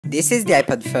This is the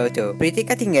iPod Photo. Pretty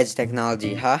cutting edge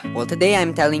technology, huh? Well, today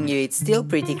I'm telling you it's still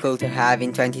pretty cool to have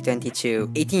in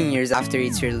 2022, 18 years after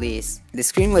its release. The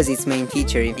screen was its main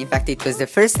feature. In fact, it was the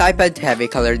first iPod to have a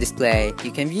color display.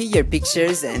 You can view your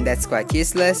pictures and that's quite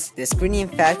useless. The screen in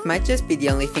fact might just be the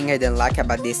only thing I don't like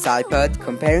about this iPod.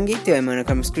 Comparing it to a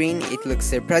monochrome screen, it looks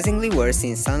surprisingly worse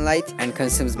in sunlight and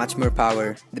consumes much more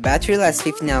power. The battery lasts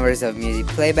 15 hours of music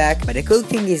playback, but the cool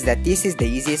thing is that this is the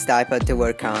easiest iPod to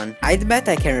work on. I'd bet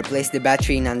I can replace the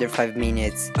battery in under 5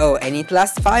 minutes. Oh, and it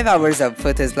lasts 5 hours of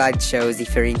photo slideshows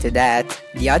if you're into that.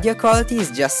 The audio quality is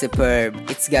just superb.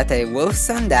 It's got a Wolf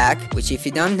Sound DAC, which if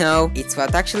you don't know, it's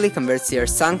what actually converts your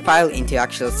song file into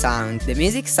actual sound. The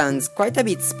music sounds quite a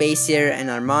bit spacier and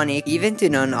harmonic even to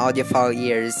non-audiophile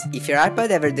ears. If your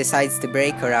iPod ever decides to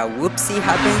break or a whoopsie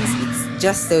happens, it's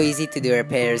just so easy to do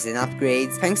repairs and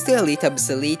upgrades. Thanks to Elite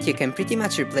Obsolete, you can pretty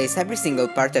much replace every single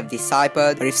part of this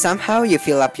iPod, or if somehow you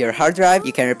fill up your hard drive,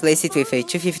 you can replace it with a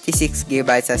 256GB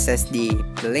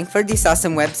SSD. The link for this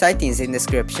awesome website is in the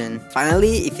description.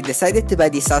 Finally, if you decided to buy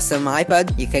this awesome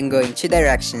iPod, you can go in two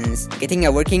directions. Getting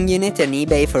a working unit on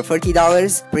eBay for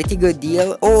 $40, pretty good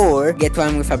deal, or get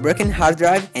one with a broken hard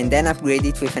drive and then upgrade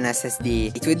it with an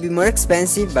SSD. It would be more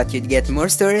expensive, but you'd get more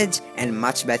storage and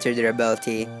much better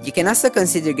durability. You can also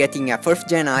consider getting a 4th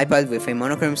gen iPod with a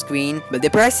monochrome screen, but the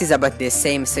price is about the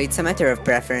same, so it's a matter of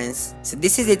preference. So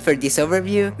this is it for this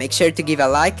overview. Make sure to give a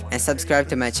like and subscribe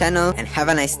to my channel, and have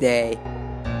a nice day.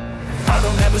 I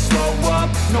don't ever slow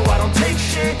up, no I don't take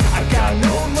shit. I got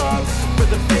no love for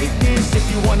the fakeness. If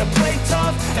you wanna play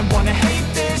tough and wanna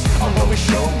hate this, I'll always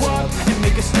show up and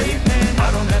make a statement.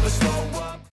 I don't ever slow up.